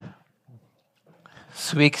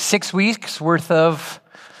This week, 6 weeks worth of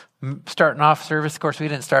starting off service. Of course, we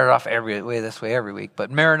didn't start it off every week, but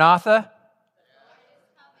Maranatha.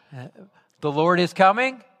 The Lord is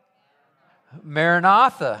coming.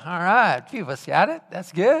 Maranatha. All right. A few of us got it.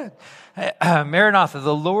 That's good. Maranatha.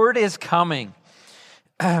 The Lord is coming.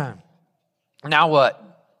 Now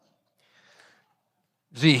what?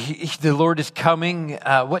 The Lord is coming.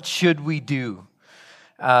 What should we do?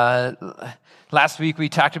 Last week we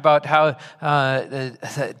talked about how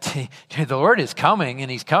the Lord is coming, and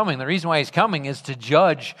He's coming. The reason why He's coming is to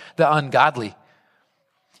judge the ungodly.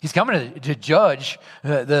 He's coming to judge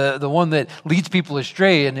the one that leads people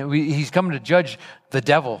astray, and He's coming to judge the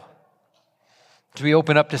devil. As we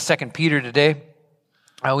open up to 2 Peter today,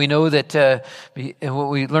 we know that what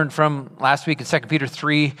we learned from last week in 2 Peter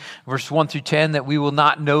 3, verse 1 through 10, that we will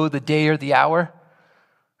not know the day or the hour,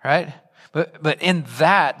 right? But in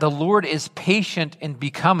that, the Lord is patient in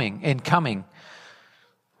coming. In 2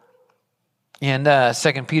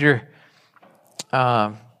 Peter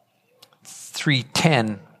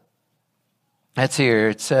 3:10, that's here.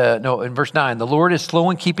 It's in verse 9. The Lord is slow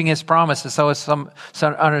in keeping His promises, so as some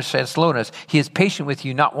understand slowness. He is patient with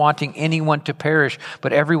you, not wanting anyone to perish,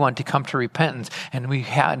 but everyone to come to repentance. And we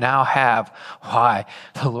now have why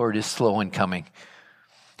the Lord is slow in coming.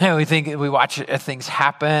 Yeah, we watch things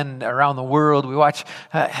happen around the world. We watch,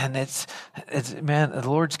 and it's man, the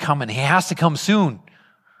Lord's coming. He has to come soon,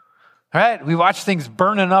 right? We watch things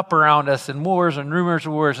burning up around us, and wars and rumors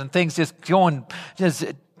of wars, and things just going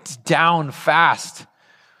down fast.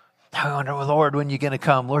 I wonder, well, Lord, when are you going to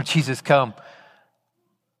come? Lord Jesus, come.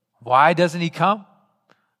 Why doesn't He come?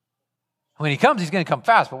 When He comes, He's going to come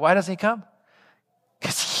fast. But why doesn't He come?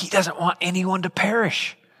 Because He doesn't want anyone to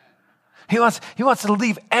perish. He wants to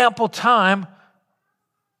leave ample time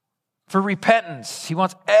for repentance. He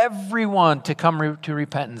wants everyone to come to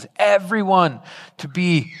repentance. Everyone to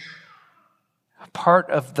be a part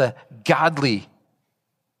of the godly.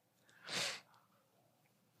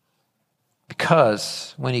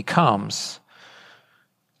 Because when He comes,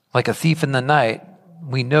 like a thief in the night,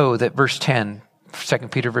 we know that verse 10, 2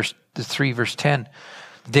 Peter 3, verse 10,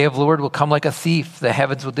 the day of the Lord will come like a thief. The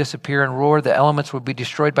heavens will disappear and roar. The elements will be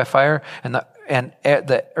destroyed by fire, and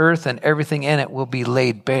the earth and everything in it will be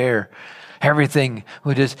laid bare. Everything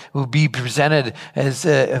will be presented as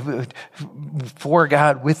for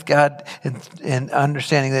God, with God, and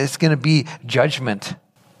understanding that it's going to be judgment.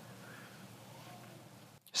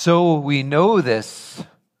 So we know this.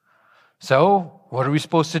 So what are we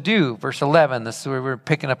supposed to do? Verse 11. This is where we're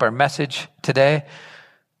picking up our message today.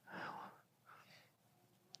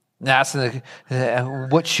 That's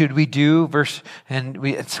what should we do?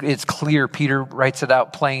 It's clear. Peter writes it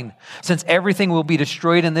out plain. Since everything will be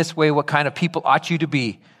destroyed in this way, what kind of people ought you to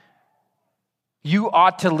be? You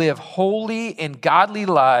ought to live holy and godly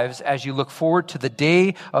lives as you look forward to the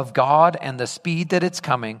day of God and the speed that it's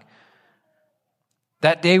coming.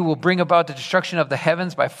 That day will bring about the destruction of the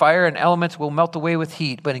heavens by fire, and elements will melt away with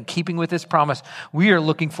heat. But in keeping with this promise, we are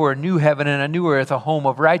looking for a new heaven and a new earth, a home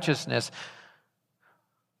of righteousness.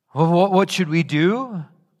 Well, what should we do?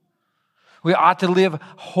 We ought to live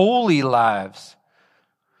holy lives.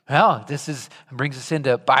 Well, this brings us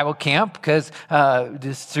into Bible camp, because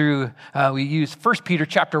we use 1 Peter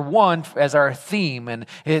chapter 1 as our theme. And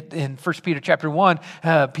in 1 Peter chapter 1,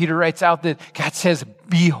 Peter writes out that God says,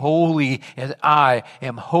 "Be holy as I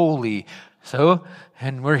am holy." So,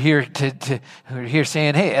 and we're here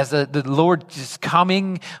saying, hey, as the Lord is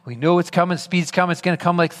coming, we know it's coming, speed's coming, it's going to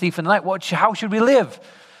come like a thief in the night. How should we live?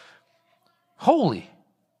 Holy.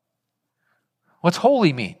 What's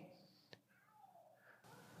holy mean?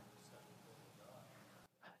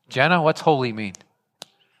 Jenna, what's holy mean?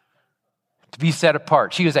 To be set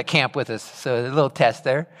apart. She was at camp with us, so a little test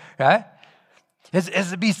there, right?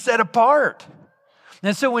 It's to be set apart.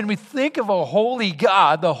 And so when we think of a holy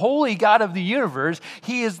God, the holy God of the universe,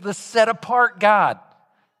 He is the set apart God.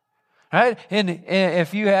 Right? And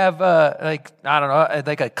if you have like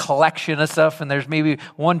a collection of stuff, and there's maybe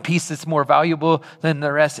one piece that's more valuable than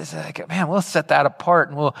the rest, it's like, man, we'll set that apart,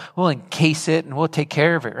 and we'll encase it, and we'll take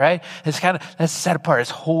care of it, right? That's set apart. It's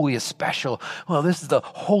holy, it's special. Well, this is the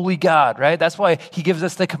holy God, right? That's why He gives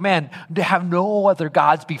us the command to have no other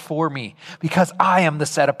gods before me, because I am the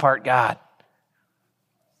set apart God.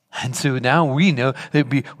 And so now we know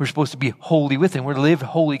that we're supposed to be holy with Him. We're to live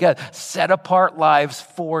holy God, set apart lives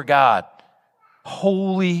for God.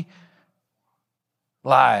 Holy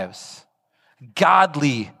lives.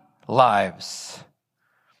 Godly lives.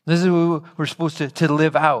 This is what we're supposed to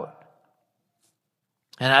live out.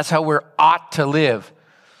 And that's how we ought to live.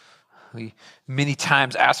 many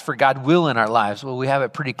times ask for God's will in our lives. Well, we have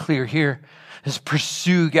it pretty clear here. Just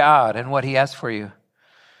pursue God and what he has for you.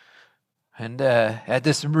 And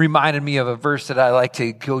this reminded me of a verse that I like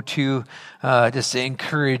to go to just to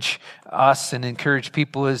encourage us and encourage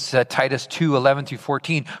people is Titus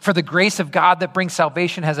 2:11-14. For the grace of God that brings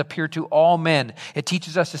salvation has appeared to all men. It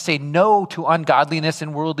teaches us to say no to ungodliness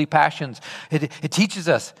and worldly passions. It teaches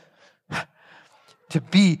us to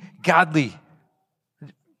be godly.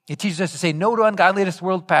 It teaches us to say no to ungodliness,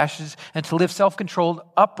 world passions, and to live self-controlled,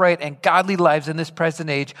 upright, and godly lives in this present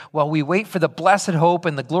age while we wait for the blessed hope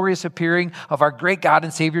and the glorious appearing of our great God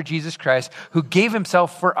and Savior Jesus Christ, who gave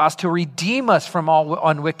himself for us to redeem us from all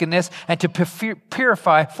unwickedness and to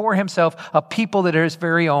purify for himself a people that are his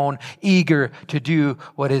very own, eager to do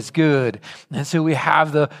what is good. And so we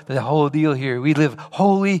have the whole deal here. We live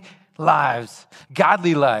holy lives,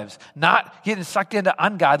 godly lives, not getting sucked into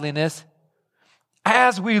ungodliness,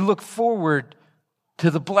 as we look forward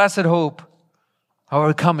to the blessed hope of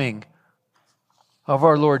our coming of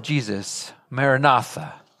our Lord Jesus,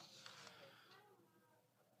 Maranatha.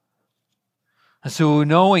 And so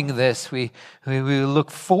knowing this, we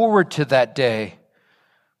look forward to that day.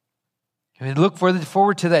 We look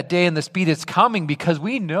forward to that day and the speed it's coming, because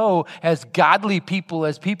we know as godly people,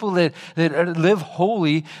 as people that live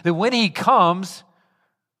holy, that when he comes,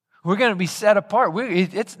 we're going to be set apart.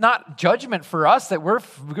 It's not judgment for us that we're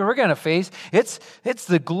going to face. It's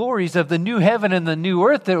the glories of the new heaven and the new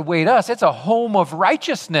earth that await us. It's a home of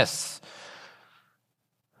righteousness.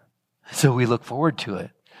 So we look forward to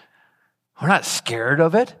it. We're not scared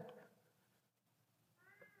of it.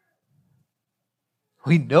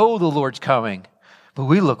 We know the Lord's coming, but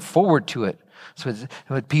we look forward to it. So it's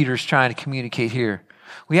what Peter's trying to communicate here.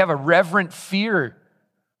 We have a reverent fear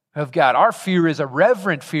of God. Our fear is a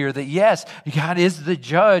reverent fear that, yes, God is the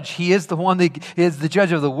judge. He is the one that is the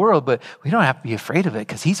judge of the world, but we don't have to be afraid of it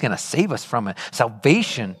because he's going to save us from it.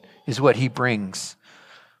 Salvation is what he brings.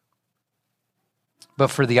 But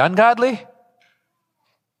for the ungodly,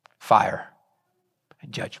 fire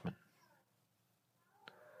and judgment.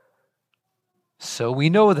 So we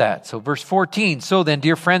know that. So verse 14, so then,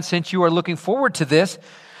 dear friends, since you are looking forward to this,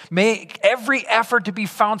 make every effort to be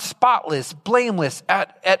found spotless, blameless,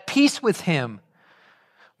 at peace with him.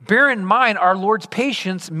 Bear in mind, our Lord's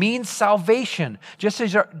patience means salvation. Just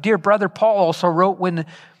as our dear brother Paul also wrote when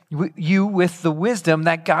you with the wisdom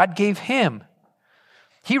that God gave him.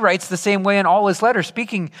 He writes the same way in all his letters,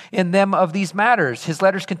 speaking in them of these matters. His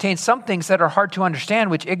letters contain some things that are hard to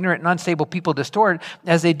understand, which ignorant and unstable people distort,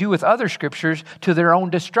 as they do with other scriptures, to their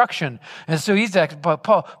own destruction. And so he's like,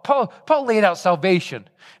 Paul laid out salvation.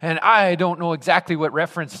 And I don't know exactly what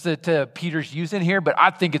reference to Peter's using here, but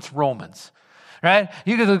I think it's Romans. Right?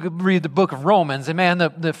 You could read the book of Romans, and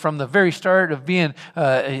man, from the very start of being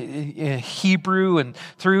Hebrew and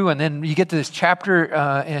through, and then you get to this chapter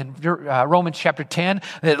in Romans chapter 10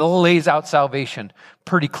 that lays out salvation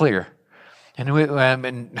pretty clear.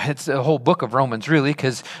 And it's the whole book of Romans, really,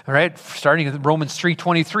 because, right, starting with Romans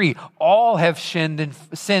 3:23, all have sinned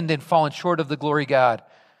and fallen short of the glory of God.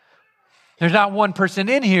 There's not one person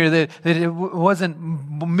in here that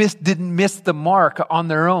didn't miss the mark on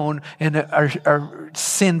their own and are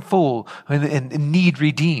sinful and need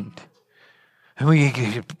redeemed.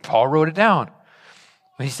 And Paul wrote it down.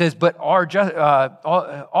 He says, but all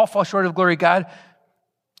fall short of the glory of God,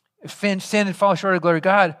 sin and fall short of the glory of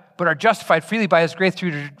God, but are justified freely by his grace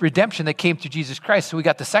through the redemption that came through Jesus Christ. So we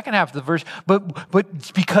got the second half of the verse,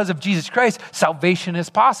 but because of Jesus Christ, salvation is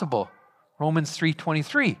possible. Romans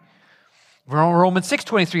 3:23. Romans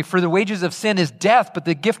 6:23, for the wages of sin is death, but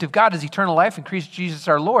the gift of God is eternal life in Christ Jesus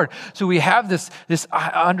our Lord. So we have this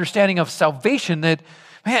understanding of salvation that,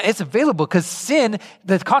 man, it's available because sin,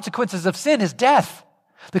 the consequences of sin is death.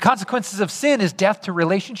 The consequences of sin is death to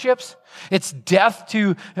relationships. It's death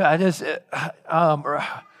to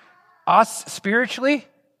us spiritually.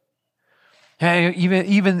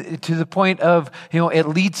 Even to the point of, it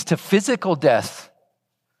leads to physical death.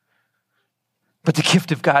 But the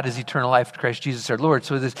gift of God is eternal life in Christ Jesus our Lord.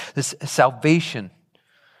 So this salvation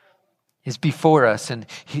is before us. And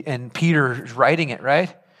Peter is writing it,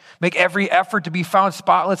 right? Make every effort to be found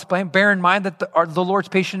spotless. Bear in mind that the Lord's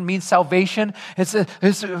patience means salvation.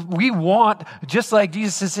 We want, just like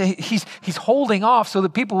Jesus says, he's holding off so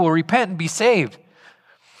that people will repent and be saved.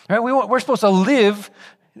 Right? We're supposed to live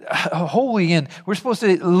holy, and we're supposed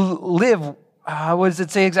to live, what does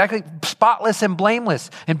it say exactly? Spotless and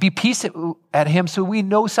blameless, and be peace at him so we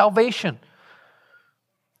know salvation.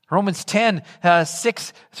 Romans 10,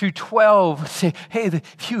 6 through 12 say, hey,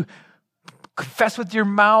 if you confess with your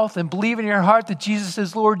mouth and believe in your heart that Jesus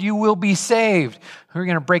is Lord, you will be saved. We're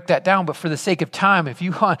going to break that down, but for the sake of time, if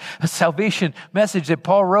you want a salvation message that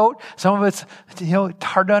Paul wrote, some of it's, it's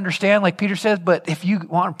hard to understand, like Peter says, but if you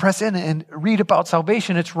want to press in and read about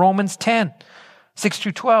salvation, it's Romans 10, 6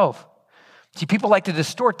 through 12. See, people like to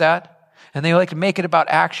distort that, and they like to make it about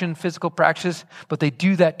action, physical practice, but they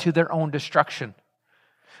do that to their own destruction.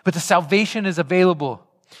 But the salvation is available.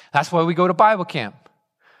 That's why we go to Bible camp.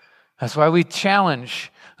 That's why we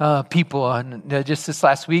challenge people. And just this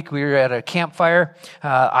last week, we were at a campfire.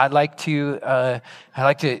 I like to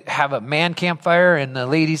have a man campfire, and the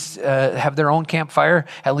ladies have their own campfire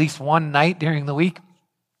at least one night during the week.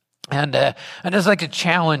 And I just like to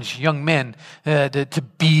challenge young men to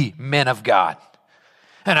be men of God.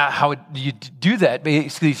 And how would you do that?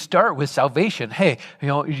 Basically, start with salvation. Hey,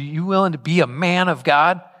 are you willing to be a man of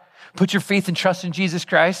God? Put your faith and trust in Jesus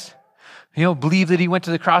Christ. Believe that he went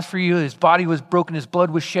to the cross for you. His body was broken. His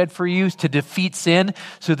blood was shed for you to defeat sin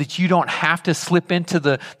so that you don't have to slip into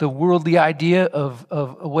the worldly idea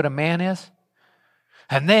of what a man is.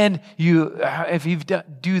 And then if you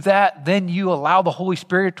do that, then you allow the Holy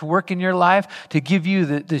Spirit to work in your life, to give you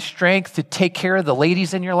the strength to take care of the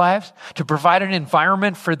ladies in your lives, to provide an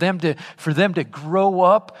environment for them to grow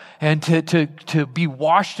up and to be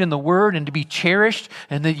washed in the Word and to be cherished,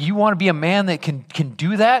 and that you want to be a man that can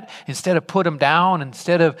do that instead of put them down,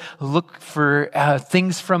 instead of look for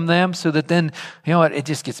things from them, so that then, it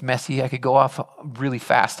just gets messy. I could go off really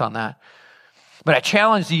fast on that. But I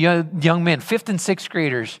challenge the young men, 5th and 6th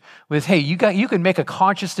graders, with, hey, you can make a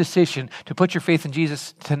conscious decision to put your faith in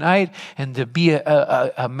Jesus tonight and to be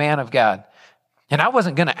a man of God. And I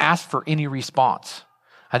wasn't going to ask for any response.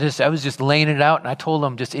 I was just laying it out, and I told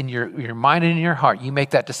them, just in your mind and in your heart, you make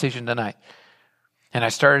that decision tonight. And I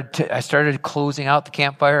started closing out the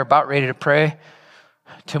campfire, about ready to pray.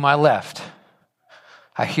 To my left,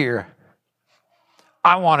 I hear,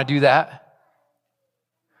 I want to do that.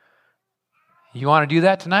 You want to do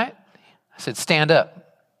that tonight? I said, stand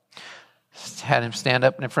up. Had him stand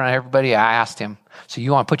up in front of everybody. I asked him, so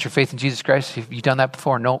you want to put your faith in Jesus Christ? Have you done that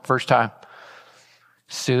before? No, first time.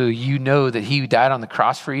 So you know that he died on the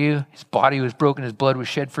cross for you. His body was broken. His blood was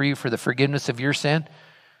shed for you for the forgiveness of your sin?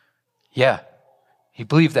 Yeah. You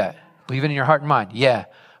believe that? Believe it in your heart and mind? Yeah.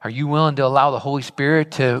 Are you willing to allow the Holy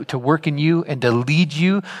Spirit to work in you and to lead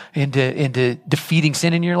you into defeating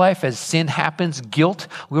sin in your life? As sin happens, guilt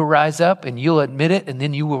will rise up, and you'll admit it, and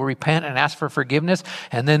then you will repent and ask for forgiveness,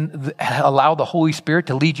 and then allow the Holy Spirit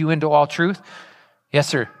to lead you into all truth? Yes,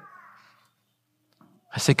 sir.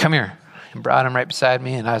 I said, come here. And brought him right beside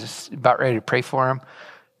me, and I was about ready to pray for him.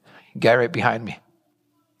 Guy right behind me.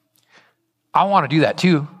 I want to do that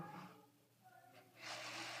too.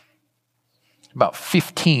 About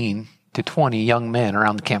 15 to 20 young men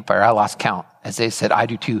around the campfire. I lost count as they said, I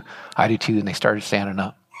do too, and they started standing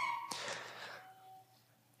up.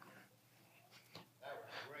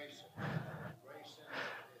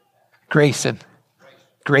 Grayson,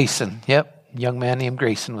 yep. Young man named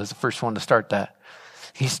Grayson was the first one to start that.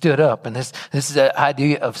 He stood up, and this is the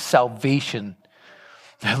idea of salvation.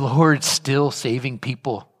 The Lord's still saving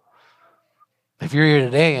people. If you're here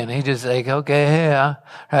today and he just like, okay, yeah,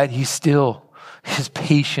 right, he's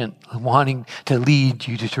patient, wanting to lead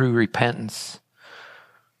you to true repentance.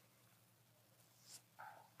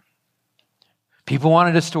 People want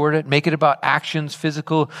to distort it, make it about actions,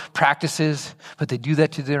 physical practices, but they do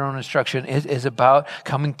that to their own destruction. It is about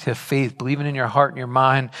coming to faith, believing in your heart and your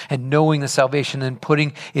mind, and knowing the salvation and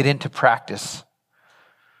putting it into practice.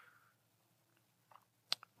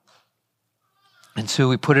 And so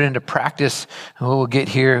we put it into practice, and what we'll get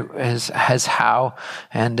here is how,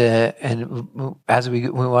 and as we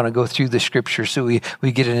want to go through the scripture, so we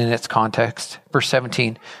get it in its context. Verse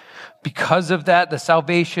 17, because of that, the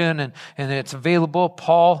salvation and it's available,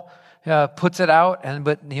 Paul puts it out,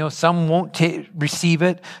 but some won't receive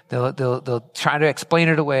it. They'll try to explain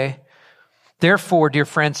it away. Therefore, dear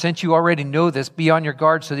friends, since you already know this, be on your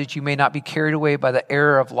guard so that you may not be carried away by the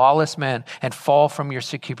error of lawless men and fall from your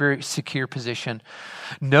secure position.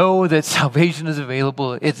 Know that salvation is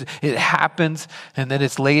available. It happens, and that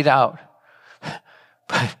it's laid out.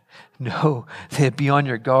 But know that be on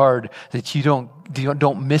your guard that you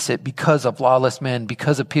don't miss it because of lawless men,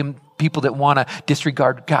 because of people that want to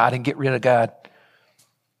disregard God and get rid of God.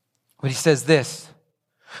 But he says this,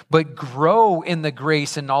 but grow in the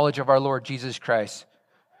grace and knowledge of our Lord Jesus Christ.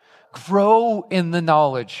 Grow in the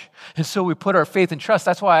knowledge. And so we put our faith and trust.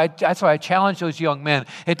 That's why I challenge those young men.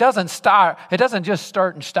 It doesn't just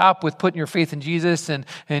start and stop with putting your faith in Jesus and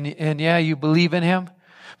yeah, you believe in him.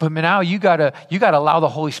 But now you gotta allow the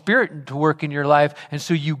Holy Spirit to work in your life, and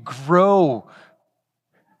so you grow.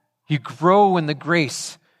 You grow in the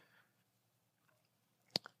grace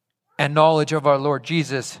and knowledge of our Lord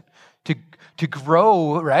Jesus. To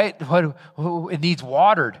grow, right? It needs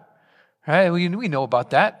watered, right? We know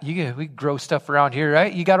about that. We grow stuff around here,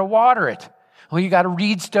 right? You got to water it. Well, you got to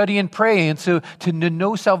read, study, and pray. And so to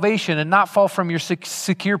know salvation and not fall from your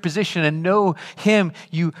secure position and know Him,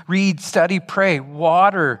 you read, study, pray,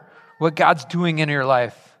 water what God's doing in your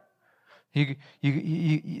life.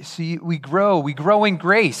 You see, we grow in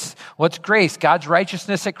grace. What's grace? God's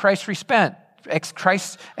righteousness at Christ's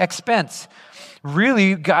expense.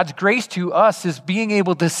 Really, God's grace to us is being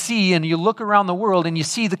able to see, and you look around the world and you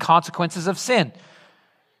see the consequences of sin.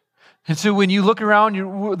 And so when you look around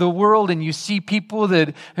the world and you see people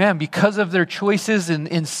that, man, because of their choices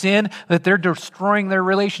in sin, that they're destroying their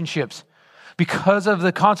relationships. Because of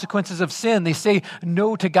the consequences of sin, they say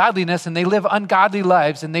no to godliness and they live ungodly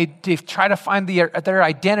lives, and they try to find their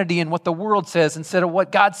identity in what the world says instead of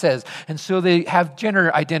what God says. And so they have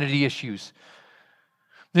gender identity issues.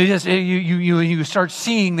 They just you start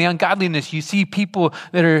seeing the ungodliness. You see people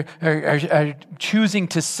that are choosing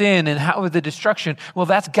to sin and how the destruction. Well,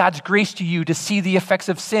 that's God's grace to you to see the effects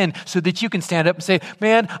of sin so that you can stand up and say,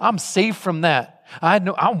 man, I'm safe from that. I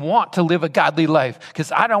want to live a godly life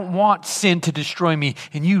because I don't want sin to destroy me.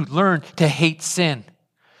 And you learn to hate sin.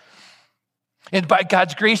 And by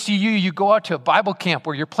God's grace to you, you go out to a Bible camp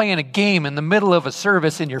where you're playing a game in the middle of a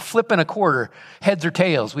service and you're flipping a quarter, heads or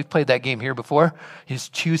tails. We've played that game here before. You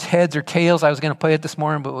just choose heads or tails. I was going to play it this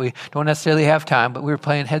morning, but we don't necessarily have time. But we were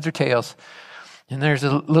playing heads or tails. And there's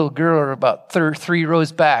a little girl about 3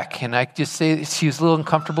 rows back. And I just say she was a little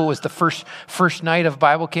uncomfortable. It was the first night of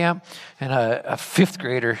Bible camp. And a 5th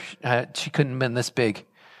grader, she couldn't have been this big.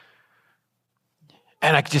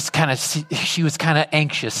 And I just she was kind of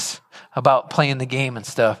anxious about playing the game and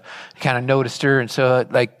stuff. I kind of noticed her. And so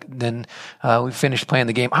then we finished playing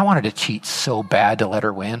the game. I wanted to cheat so bad to let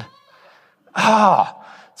her win.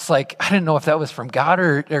 It's like, I didn't know if that was from God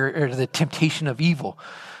or the temptation of evil.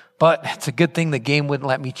 But it's a good thing the game wouldn't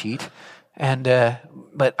let me cheat. And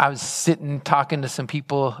but I was sitting talking to some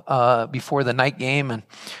people before the night game, and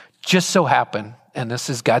just so happened, and this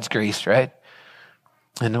is God's grace, right?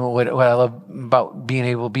 And what I love about being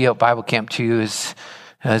able to be at Bible camp too is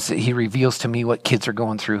as He reveals to me what kids are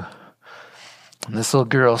going through. And this little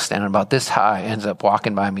girl standing about this high ends up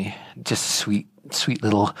walking by me, just sweet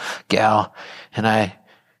little gal. And I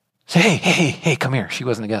say, hey, come here. She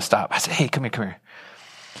wasn't going to stop. I said, hey, come here.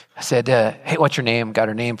 I said, hey, what's your name? Got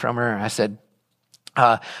her name from her. I said,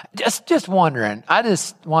 just wondering, I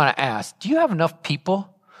just want to ask, do you have enough people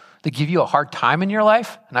that give you a hard time in your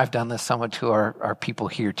life? And I've done this somewhat to our people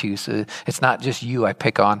here too. So it's not just you. I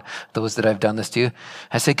pick on those that I've done this to.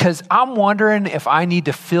 I say, because I'm wondering if I need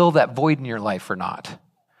to fill that void in your life or not.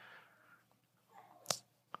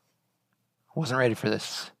 I wasn't ready for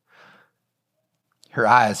this. Her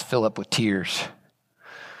eyes fill up with tears.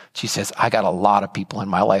 She says, I got a lot of people in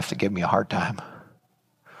my life that give me a hard time.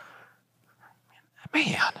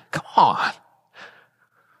 Man, come on.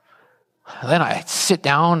 And then I sit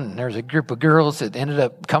down, and there's a group of girls that ended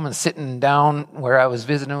up coming sitting down where I was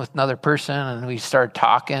visiting with another person, and we started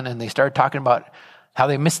talking, and they started talking about how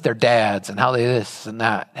they missed their dads and how they this and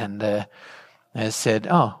that. And I said,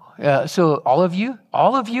 so all of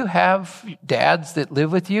you have dads that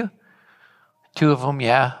live with you? 2 of them,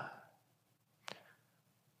 yeah.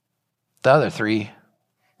 The other 3,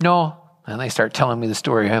 no. And they start telling me the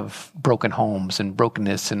story of broken homes and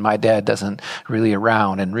brokenness, and my dad doesn't really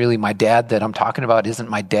around. And really my dad that I'm talking about isn't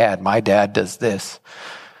my dad. My dad does this.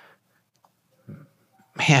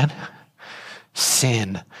 Man,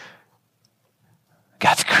 sin.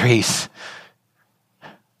 God's grace.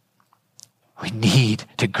 We need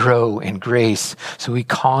to grow in grace so we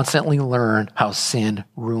constantly learn how sin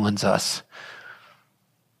ruins us.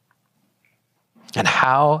 And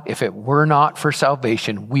how, if it were not for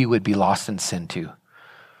salvation, we would be lost in sin too.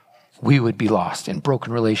 We would be lost in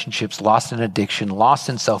broken relationships, lost in addiction, lost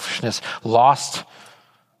in selfishness, lost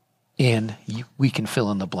in, we can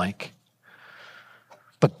fill in the blank.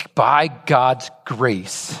 But by God's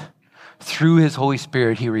grace, through His Holy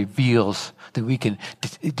Spirit, He reveals that we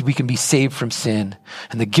can be saved from sin.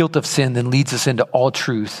 And the guilt of sin then leads us into all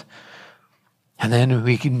truth. And then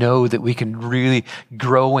we can know that we can really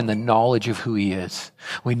grow in the knowledge of who He is.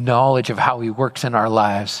 Knowledge of how He works in our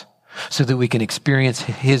lives so that we can experience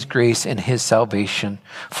His grace and His salvation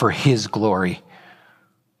for His glory.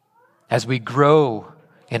 As we grow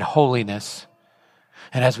in holiness,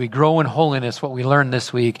 And as we grow in holiness, what we learned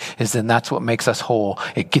this week is then that's what makes us whole.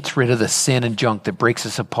 It gets rid of the sin and junk that breaks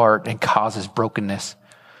us apart and causes brokenness.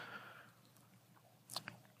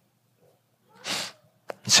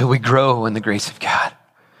 So we grow in the grace of God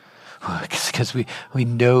because we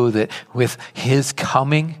know that with his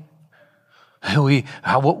coming,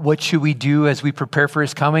 what should we do as we prepare for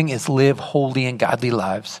his coming is live holy and godly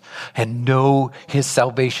lives and know his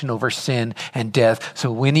salvation over sin and death.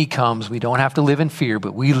 So when he comes, we don't have to live in fear,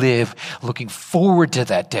 but we live looking forward to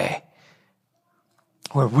that day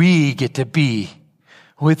where we get to be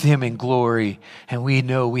with him in glory. And we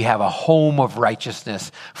know we have a home of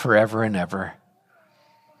righteousness forever and ever.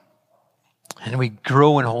 And we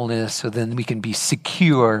grow in holiness so then we can be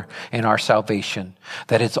secure in our salvation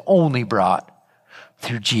that it's only brought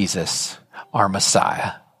through Jesus, our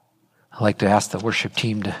Messiah. I'd like to ask the worship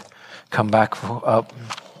team to come back up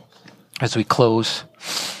as we close.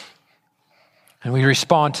 And we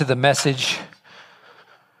respond to the message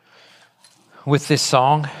with this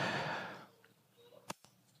song.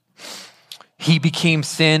 He became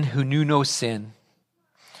sin who knew no sin,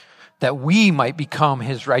 that we might become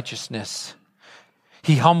his righteousness.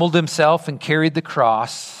 He humbled himself and carried the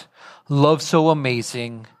cross. Love so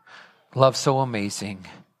amazing. Love so amazing.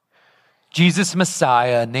 Jesus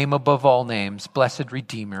Messiah, name above all names, blessed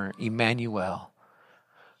Redeemer, Emmanuel.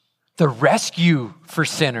 The rescue for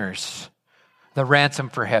sinners, the ransom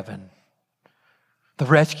for heaven. The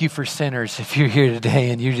rescue for sinners. If you're here today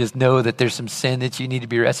and you just know that there's some sin that you need to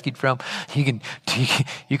be rescued from, you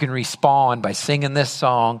can respond by singing this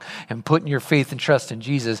song and putting your faith and trust in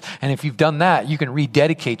Jesus. And if you've done that, you can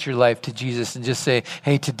rededicate your life to Jesus and just say,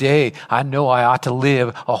 hey, today I know I ought to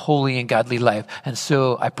live a holy and godly life. And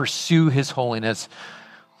so I pursue his holiness.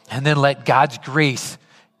 And then let God's grace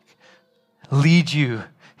lead you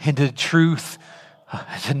into truth,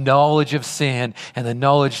 the knowledge of sin and the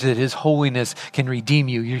knowledge that his holiness can redeem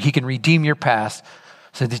you. He can redeem your past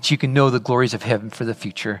so that you can know the glories of heaven for the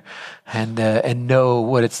future and know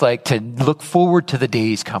what it's like to look forward to the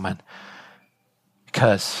days coming.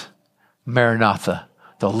 Because Maranatha,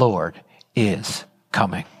 the Lord is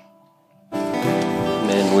coming.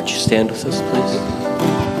 Amen. Would you stand with us, please?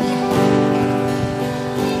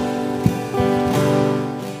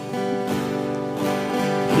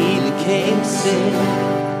 Became sin,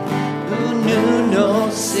 who knew no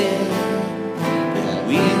sin, that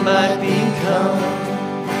we might become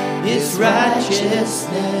his righteousness.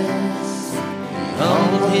 He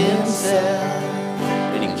humbled himself,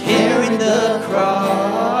 and he carried the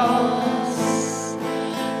cross.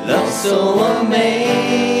 Love so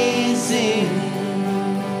amazing,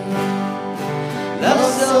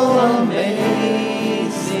 love so amazing.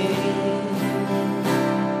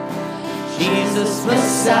 Jesus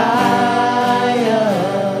Messiah,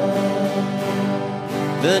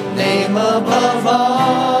 the name above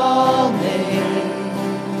all names,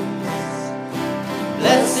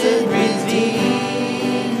 blessed Redeemer,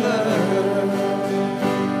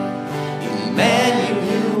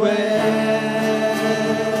 Emmanuel,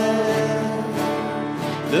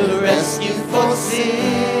 the rescue for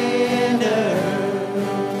sinners,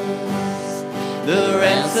 the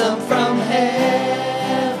ransom from heaven.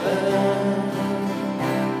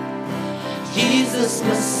 Jesus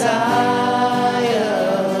Messiah,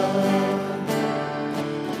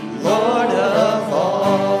 Lord of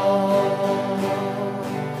all.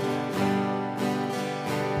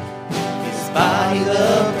 His body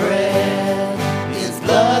the bread, his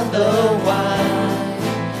blood the wine,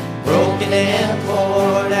 broken and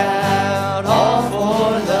poured out, all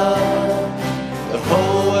for love. The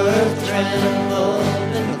whole earth trembled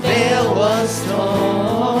and the veil was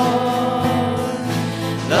torn.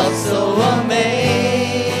 Love so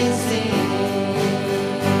amazing,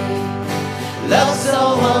 love so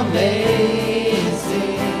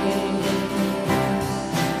amazing.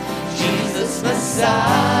 Jesus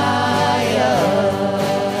Messiah,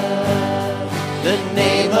 the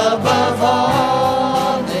name above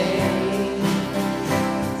all names,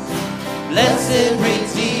 blessed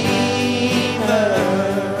Redeemer,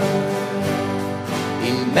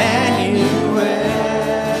 Emmanuel.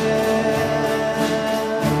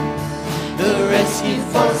 Rescue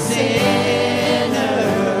for sinners,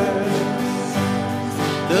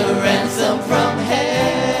 the ransom from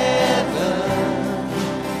heaven.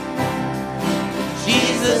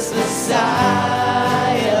 Jesus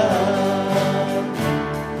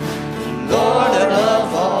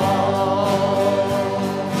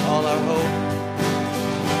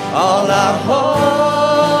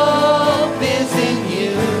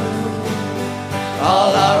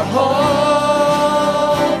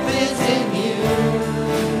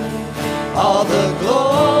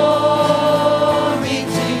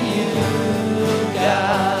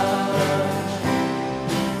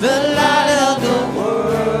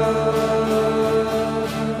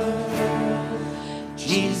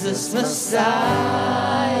Jesus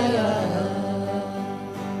Messiah,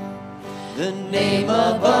 the name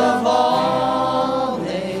above all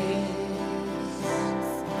names,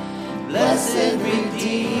 blessed Redeemer,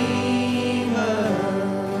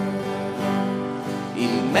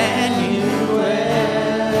 Emmanuel,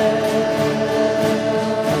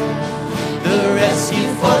 the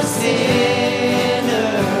rescue for sinners,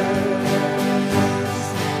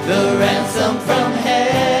 the ransom from heaven,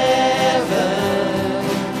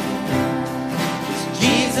 is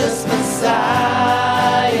Jesus Messiah,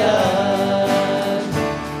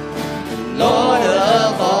 Lord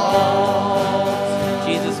of all.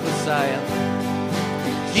 Jesus Messiah,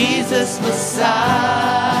 Jesus Messiah,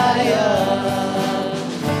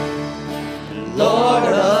 Lord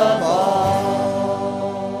of all.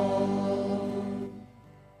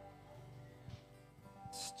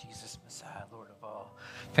 It's Jesus Messiah, Lord of all.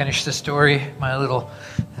 Finish the story. My little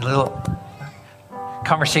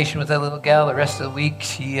conversation with that little gal the rest of the week.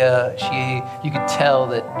 She you could tell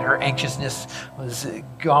that her anxiousness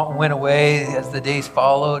went away as the days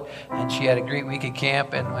followed, and she had a great week at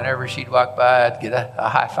camp. And whenever she'd walk by, I'd get a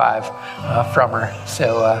high five from her.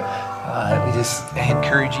 So we just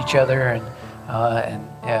encourage each other, and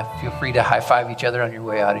yeah, feel free to high five each other on your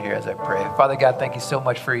way out of here as I pray. Father God, thank you so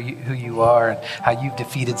much for who you are and how you've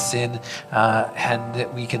defeated sin, and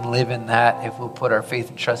that we can live in that if we'll put our faith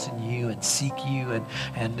and trust in you and seek you.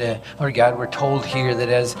 And Lord God, we're told here that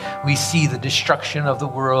as we see the destruction of the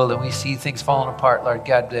world and we see things falling apart, Lord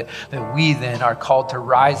God, that we then are called to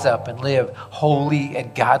rise up and live holy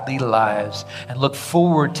and godly lives and look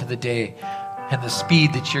forward to the day and the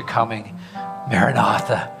speed that you're coming.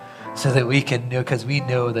 Maranatha. So that we can know, because we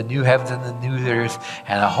know the new heavens and the new earth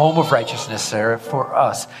and a home of righteousness are for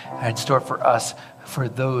us and stored for us, for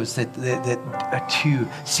those that too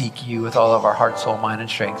seek you with all of our heart, soul, mind, and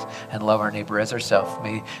strength, and love our neighbor as ourselves.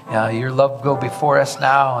 May your love go before us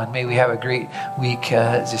now, and may we have a great week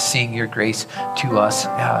just seeing your grace to us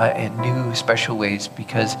in new, special ways,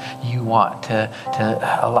 because you want to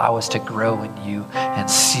allow us to grow in you and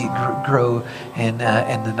grow in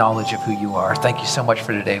the knowledge of who you are. Thank you so much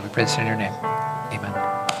for today. We pray this in your name. Amen.